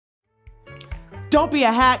Don't be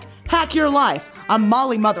a hack, hack your life. I'm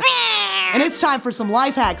Molly Mother, and it's time for some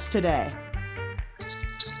life hacks today.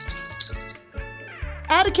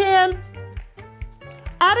 Add a can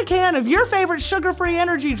of your favorite sugar-free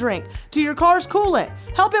energy drink to your car's coolant.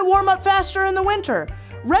 Help it warm up faster in the winter.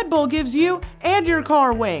 Red Bull gives you and your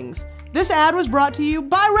car wings. This ad was brought to you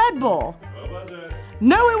by Red Bull. What was it?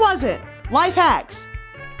 No, it wasn't. Life hacks.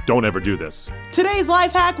 Don't ever do this. Today's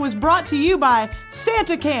life hack was brought to you by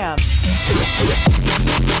Santa Cam,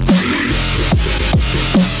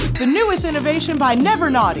 the newest innovation by Never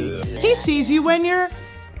Naughty. He sees you when you're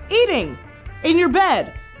eating in your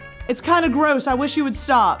bed. It's kind of gross. I wish you would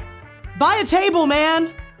stop. Buy a table,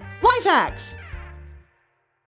 man. Life hacks.